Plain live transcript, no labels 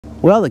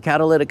Well, the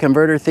catalytic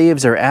converter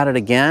thieves are at it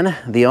again.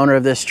 The owner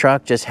of this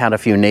truck just had a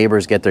few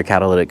neighbors get their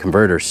catalytic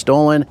converter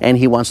stolen, and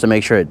he wants to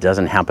make sure it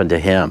doesn't happen to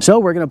him. So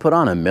we're gonna put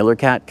on a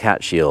MillerCat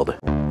CAT Shield.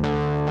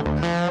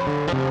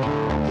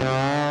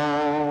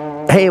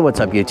 Hey, what's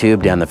up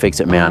YouTube? Dan the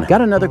Fix-It Man.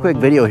 Got another quick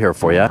video here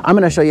for you. I'm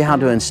gonna show you how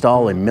to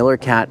install a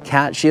MillerCat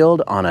CAT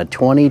Shield on a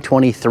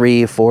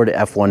 2023 Ford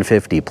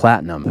F-150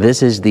 Platinum.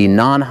 This is the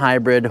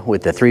non-hybrid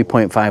with the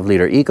 3.5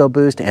 liter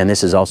ecoboost, and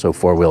this is also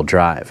four-wheel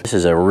drive. This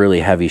is a really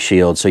heavy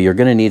shield, so you're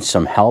gonna need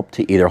some help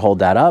to either hold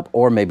that up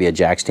or maybe a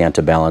jack stand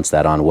to balance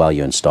that on while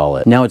you install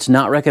it. Now, it's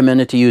not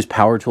recommended to use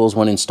power tools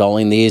when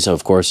installing these.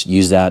 Of course,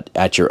 use that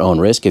at your own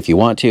risk if you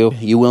want to.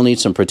 You will need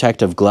some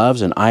protective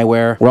gloves and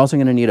eyewear. We're also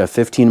gonna need a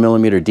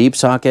 15mm deep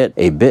socket,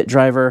 a bit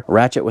driver,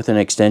 ratchet with an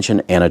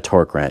extension, and a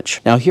torque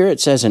wrench. Now here it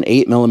says an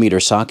 8mm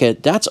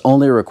socket. That's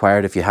only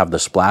required if you have the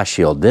splash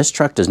shield. This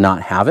truck does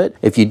not have it.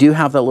 If you do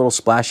have that little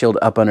splash shield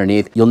up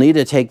underneath, you'll need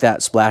to take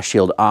that splash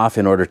shield off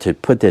in order to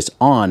put this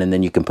on, and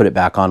then you can put it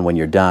back on when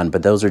you're done.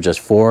 But those are just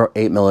 4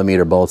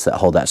 8mm bolts that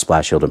hold that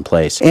splash shield in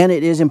place. And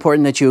it is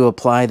important that you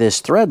apply this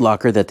thread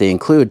locker that they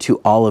include to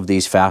all of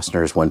these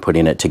fasteners when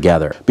putting it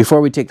together. Before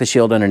we take the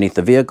shield underneath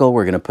the vehicle,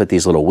 we're going to put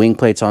these little wing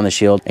plates on the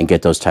shield and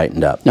get those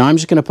tightened up. Now I'm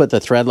just going to put the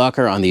thread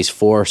locker on these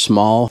 4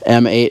 small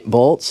M8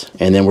 bolts,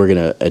 and then we're going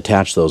to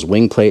attach those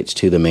wing plates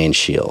to the main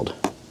shield.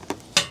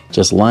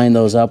 Just line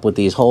those up with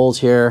these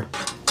holes here.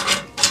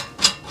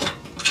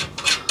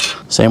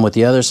 Same with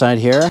the other side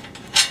here.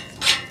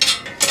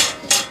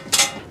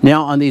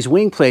 Now on these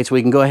wing plates,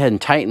 we can go ahead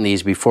and tighten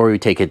these before we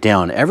take it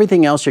down.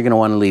 Everything else you're going to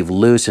want to leave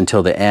loose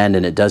until the end,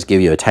 and it does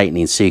give you a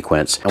tightening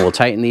sequence. And we'll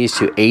tighten these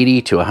to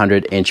 80 to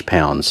 100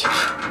 inch-pounds.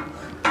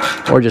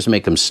 Or just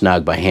make them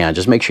snug by hand.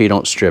 Just make sure you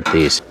don't strip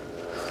these.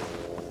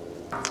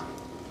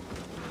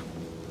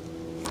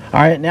 All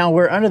right, now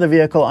we're under the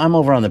vehicle. I'm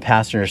over on the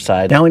passenger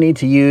side. Now we need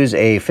to use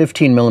a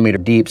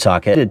 15mm deep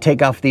socket to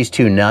take off these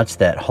 2 nuts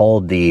that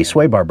hold the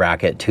sway bar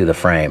bracket to the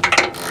frame.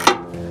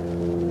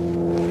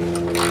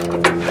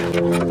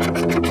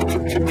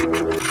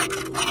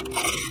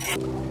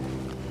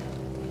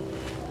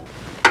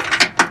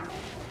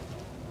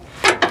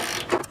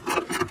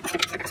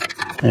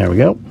 There we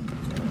go.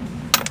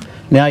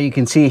 Now you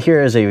can see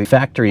here is a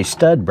factory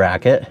stud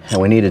bracket,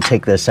 and we need to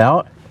take this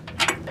out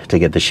to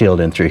get the shield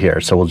in through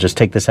here. So we'll just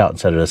take this out and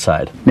set it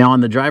aside. Now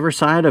on the driver's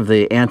side of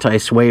the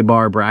anti-sway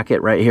bar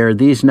bracket right here,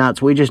 these nuts,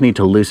 we just need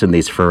to loosen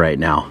these for right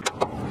now.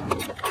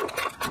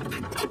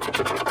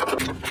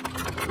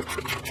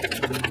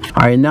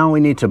 All right, now we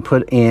need to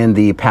put in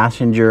the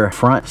passenger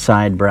front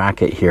side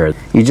bracket here.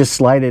 You just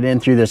slide it in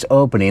through this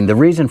opening. The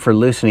reason for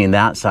loosening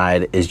that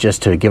side is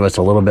just to give us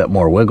a little bit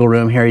more wiggle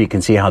room here. You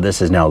can see how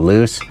this is now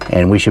loose,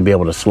 and we should be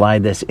able to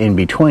slide this in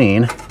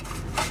between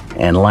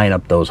and line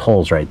up those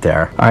holes right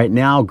there. All right,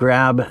 now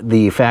grab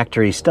the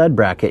factory stud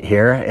bracket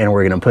here, and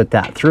we're gonna put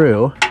that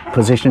through,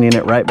 positioning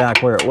it right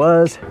back where it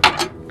was.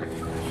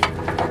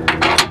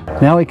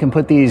 Now we can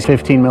put these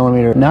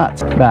 15mm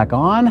nuts back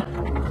on.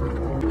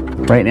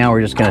 Right now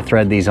we're just gonna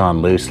thread these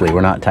on loosely.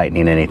 We're not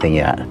tightening anything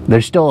yet.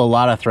 There's still a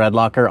lot of thread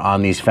locker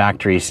on these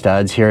factory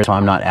studs here, so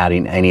I'm not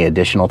adding any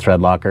additional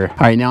thread locker. All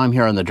right, now I'm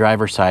here on the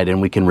driver's side,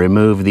 and we can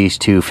remove these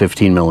 2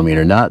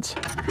 15mm nuts.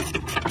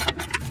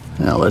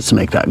 Now let's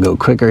make that go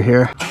quicker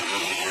here.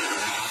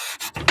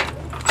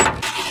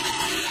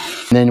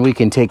 And then we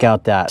can take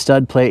out that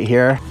stud plate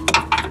here.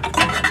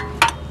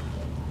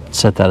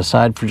 Set that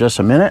aside for just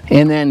a minute.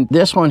 And then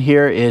this one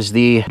here is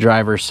the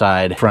driver's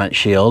side front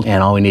shield.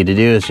 And all we need to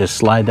do is just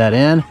slide that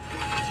in.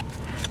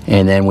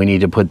 And then we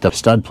need to put the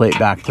stud plate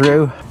back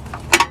through.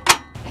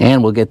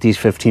 And we'll get these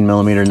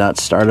 15mm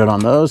nuts started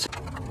on those.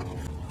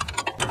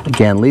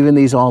 Again, leaving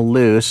these all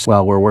loose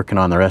while we're working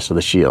on the rest of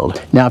the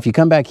shield. Now, if you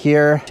come back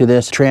here to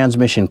this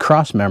transmission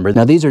cross member,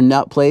 now these are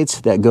nut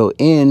plates that go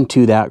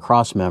into that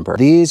cross member.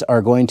 These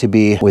are going to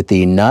be with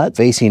the nut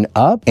facing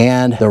up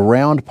and the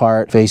round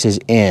part faces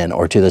in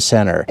or to the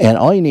center. And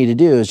all you need to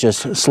do is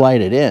just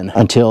slide it in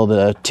until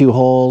the 2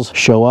 holes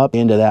show up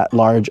into that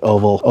large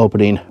oval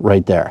opening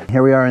right there.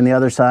 Here we are on the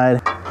other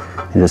side,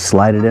 and just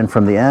slide it in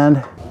from the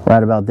end.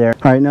 Right about there.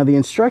 All right, now the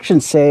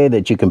instructions say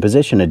that you can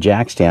position a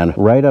jack stand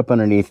right up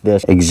underneath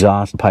this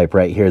exhaust pipe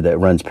right here that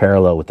runs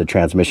parallel with the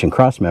transmission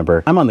cross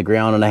member. I'm on the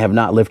ground and I have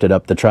not lifted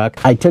up the truck.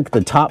 I took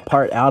the top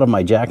part out of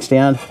my jack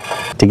stand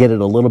to get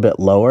it a little bit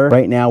lower.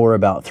 Right now we're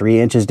about 3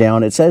 inches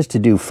down. It says to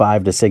do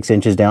 5 to 6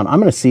 inches down. I'm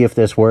gonna see if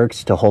this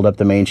works to hold up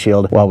the main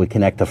shield while we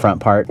connect the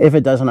front part. If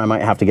it doesn't, I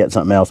might have to get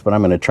something else, but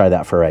I'm gonna try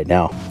that for right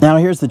now. Now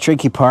here's the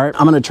tricky part.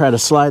 I'm gonna try to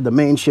slide the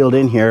main shield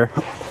in here.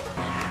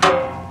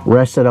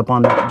 Rest it up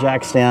on that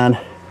jack stand.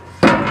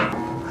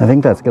 I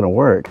think that's gonna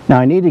work. Now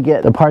I need to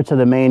get the parts of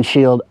the main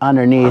shield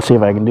underneath, see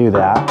if I can do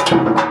that.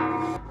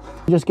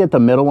 Just get the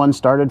middle one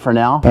started for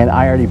now. And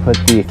I already put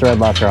the thread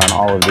locker on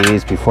all of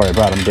these before I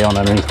brought them down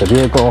underneath the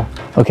vehicle.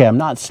 Okay, I'm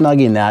not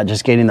snugging that,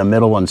 just getting the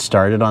middle one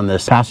started on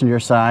this passenger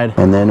side.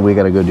 And then we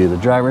gotta go do the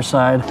driver's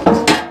side.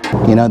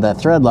 You know, that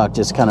thread lock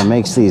just kind of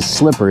makes these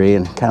slippery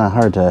and kind of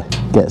hard to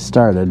get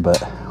started,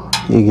 but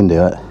you can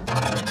do it.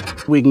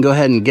 We can go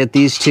ahead and get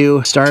these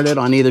two started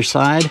on either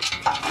side.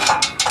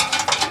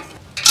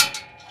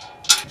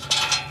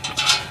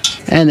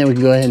 And then we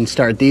can go ahead and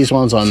start these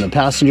ones on the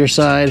passenger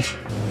side.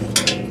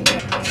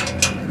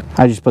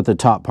 I just put the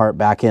top part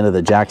back into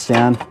the jack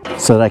stand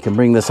so that I can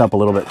bring this up a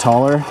little bit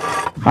taller.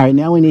 All right,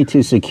 now we need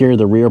to secure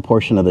the rear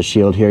portion of the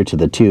shield here to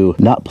the two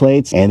nut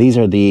plates, and these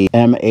are the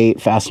M8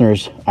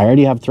 fasteners. I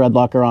already have thread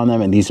locker on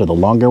them, and these are the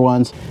longer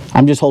ones.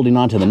 I'm just holding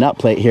on to the nut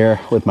plate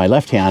here with my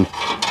left hand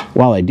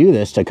while I do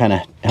this to kind of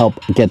help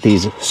get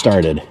these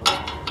started.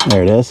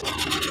 There it is.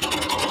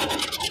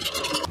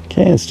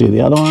 Okay, let's do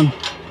the other one.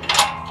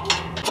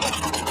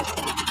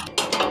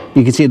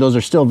 You can see those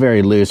are still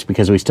very loose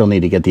because we still need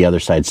to get the other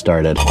side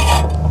started.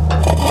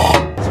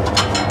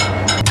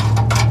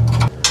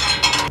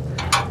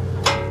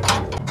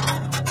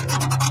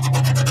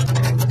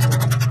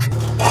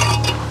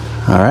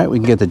 All right, we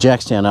can get the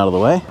jack stand out of the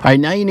way. All right,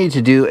 now you need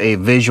to do a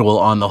visual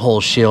on the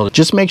whole shield.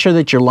 Just make sure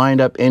that you're lined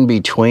up in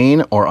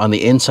between or on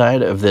the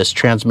inside of this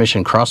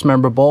transmission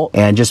crossmember bolt,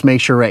 and just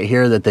make sure right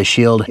here that the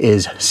shield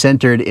is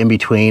centered in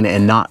between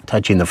and not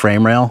touching the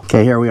frame rail.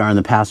 Okay, here we are on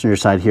the passenger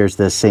side. Here's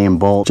this same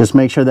bolt. Just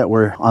make sure that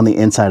we're on the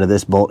inside of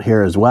this bolt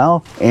here as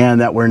well,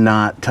 and that we're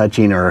not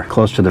touching or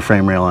close to the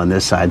frame rail on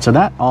this side. So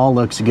that all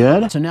looks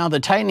good. So now the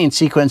tightening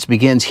sequence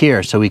begins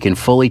here, so we can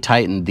fully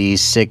tighten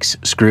these 6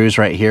 screws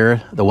right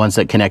here, the ones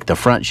that connect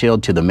the front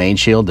shield to the main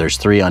shield. There's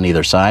 3 on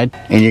either side,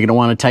 and you're going to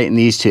want to tighten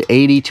these to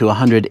 80 to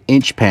 100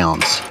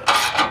 inch-pounds.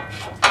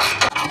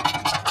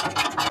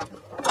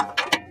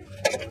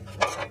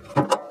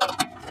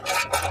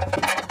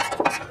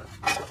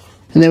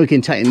 And then we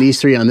can tighten these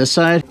 3 on this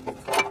side.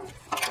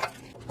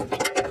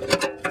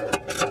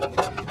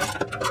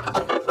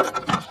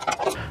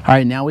 All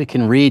right, now we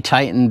can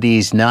re-tighten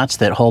these nuts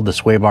that hold the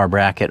sway bar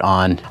bracket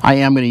on. I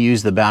am going to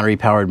use the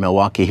battery-powered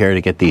Milwaukee here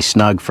to get these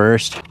snug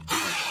first.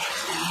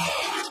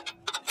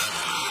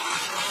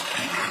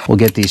 We'll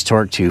get these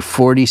torqued to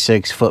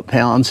 46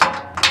 foot-pounds.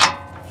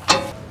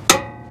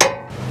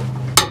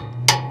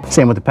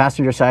 Same with the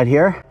passenger side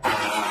here.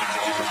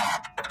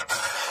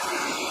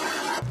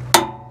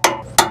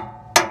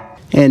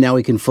 And now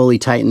we can fully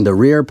tighten the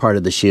rear part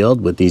of the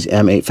shield with these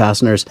M8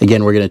 fasteners.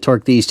 Again, we're going to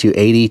torque these to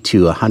 80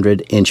 to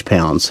 100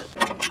 inch-pounds.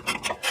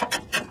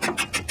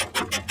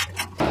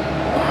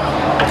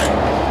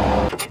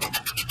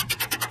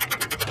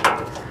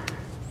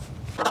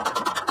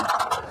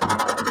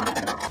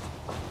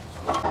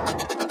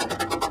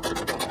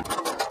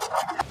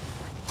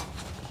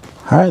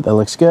 All right, that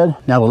looks good.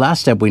 Now the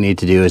last step we need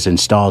to do is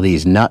install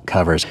these nut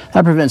covers.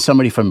 That prevents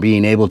somebody from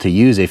being able to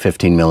use a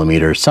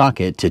 15mm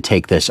socket to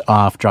take this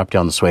off, drop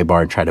down the sway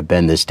bar, and try to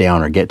bend this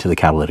down or get to the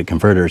catalytic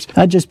converters.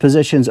 That just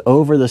positions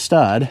over the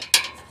stud.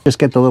 Just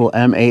get the little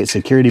M8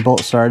 security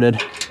bolt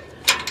started.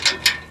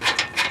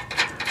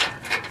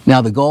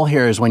 Now the goal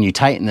here is when you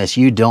tighten this,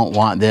 you don't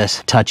want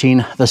this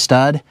touching the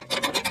stud.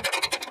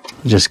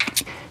 Just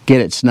get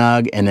it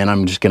snug, and then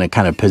I'm just going to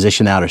kind of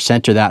position that or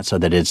center that so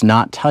that it's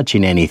not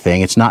touching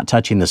anything. It's not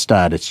touching the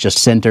stud. It's just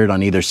centered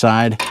on either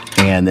side.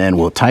 And then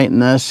we'll tighten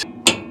this.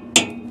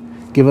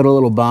 Give it a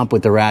little bump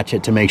with the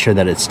ratchet to make sure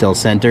that it's still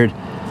centered.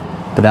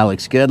 But that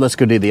looks good. Let's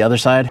go do the other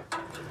side.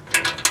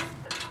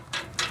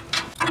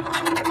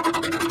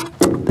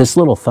 This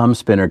little thumb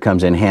spinner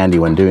comes in handy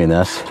when doing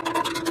this.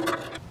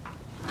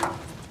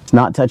 It's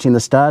not touching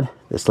the stud.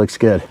 This looks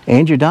good.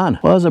 And you're done.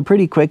 Well, it was a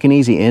pretty quick and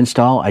easy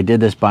install. I did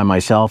this by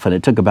myself and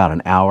it took about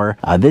an hour.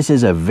 This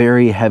is a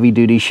very heavy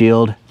duty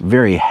shield,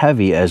 very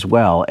heavy as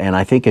well. And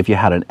I think if you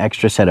had an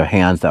extra set of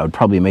hands, that would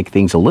probably make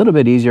things a little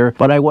bit easier.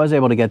 But I was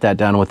able to get that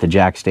done with the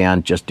jack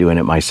stand, just doing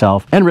it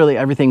myself. And really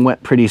everything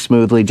went pretty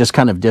smoothly, just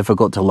kind of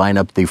difficult to line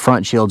up the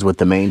front shields with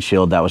the main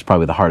shield. That was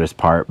probably the hardest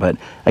part. But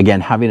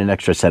again, having an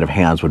extra set of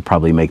hands would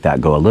probably make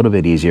that go a little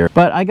bit easier.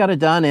 But I got it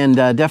done and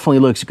definitely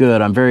looks good.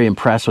 I'm very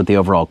impressed with the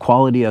overall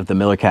quality of the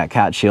MillerCat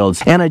CAT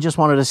Shields. And I just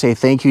wanted to say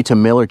thank you to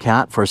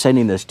MillerCat for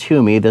sending this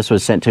to me. This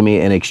was sent to me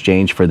in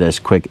exchange for this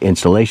quick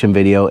installation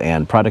video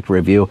and product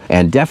review.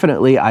 And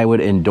definitely I would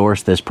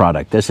endorse this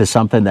product. This is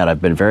something that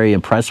I've been very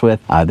impressed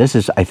with. This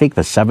is, I think,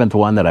 the 7th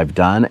one that I've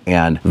done,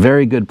 and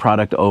very good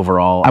product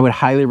overall. I would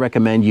highly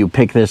recommend you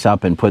pick this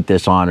up and put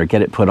this on, or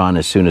get it put on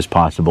as soon as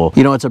possible.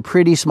 You know, it's a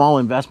pretty small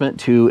investment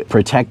to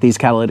protect these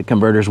catalytic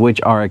converters,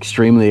 which are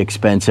extremely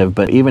expensive,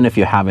 but even if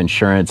you have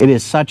insurance, it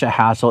is such a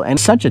hassle and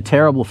such a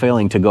terrible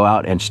feeling to go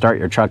out and start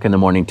your truck in the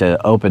morning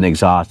to open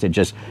exhaust. It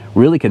just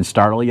really can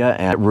startle you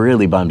and it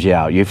really bums you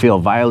out. You feel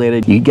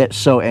violated, you get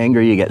so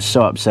angry, you get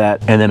so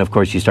upset, and then of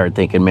course you start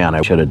thinking, man,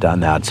 I should have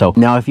done that. So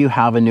now if you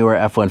have a newer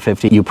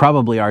F-150, you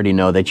probably already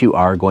know that you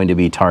are going to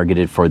be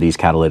targeted for these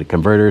catalytic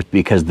converters,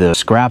 because the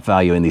scrap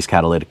value in these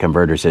catalytic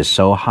converters is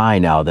so high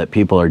now that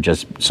people are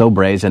just so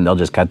brazen, they'll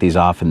just cut these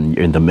off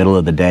in the middle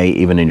of the day,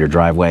 even in your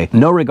driveway.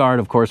 No regard,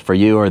 of course, for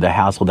you or the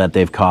hassle that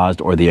they've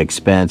caused or the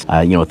expense.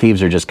 You know,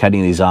 thieves are just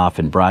cutting these off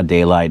in broad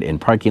daylight in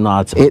parking parking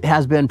lots. It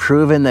has been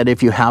proven that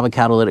if you have a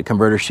catalytic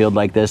converter shield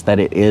like this, that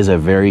it is a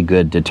very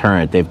good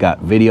deterrent. They've got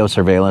video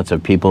surveillance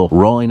of people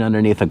rolling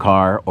underneath a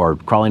car or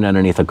crawling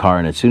underneath a car,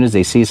 and as soon as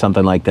they see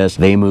something like this,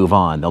 they move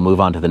on. They'll move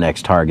on to the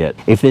next target.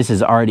 If this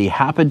has already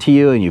happened to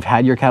you and you've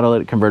had your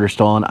catalytic converter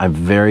stolen, I'm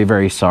very,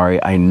 very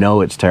sorry. I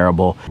know it's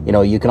terrible. You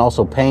know, you can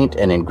also paint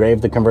and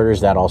engrave the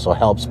converters. That also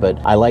helps, but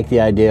I like the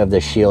idea of the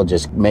shield,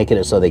 just making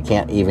it so they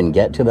can't even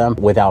get to them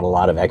without a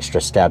lot of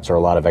extra steps or a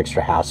lot of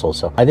extra hassle.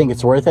 So I think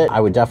it's worth it. I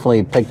would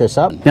definitely pick this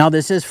up. Now,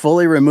 this is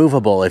fully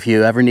removable. If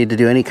you ever need to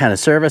do any kind of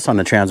service on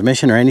the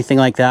transmission or anything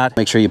like that,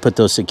 make sure you put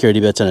those security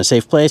bits in a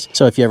safe place.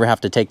 So if you ever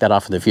have to take that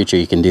off in the future,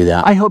 you can do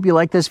that. I hope you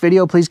like this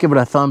video. Please give it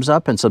a thumbs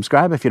up and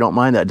subscribe if you don't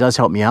mind. That does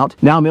help me out.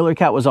 Now,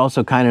 MillerCat was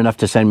also kind enough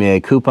to send me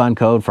a coupon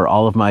code for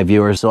all of my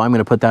viewers. So I'm going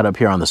to put that up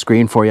here on the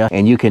screen for you,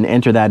 and you can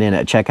enter that in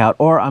at checkout,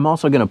 or I'm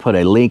also going to put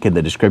a link in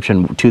the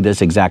description to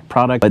this exact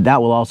product, but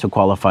that will also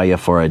qualify you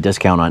for a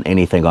discount on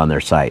anything on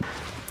their site.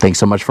 Thanks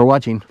so much for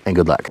watching, and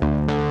good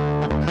luck.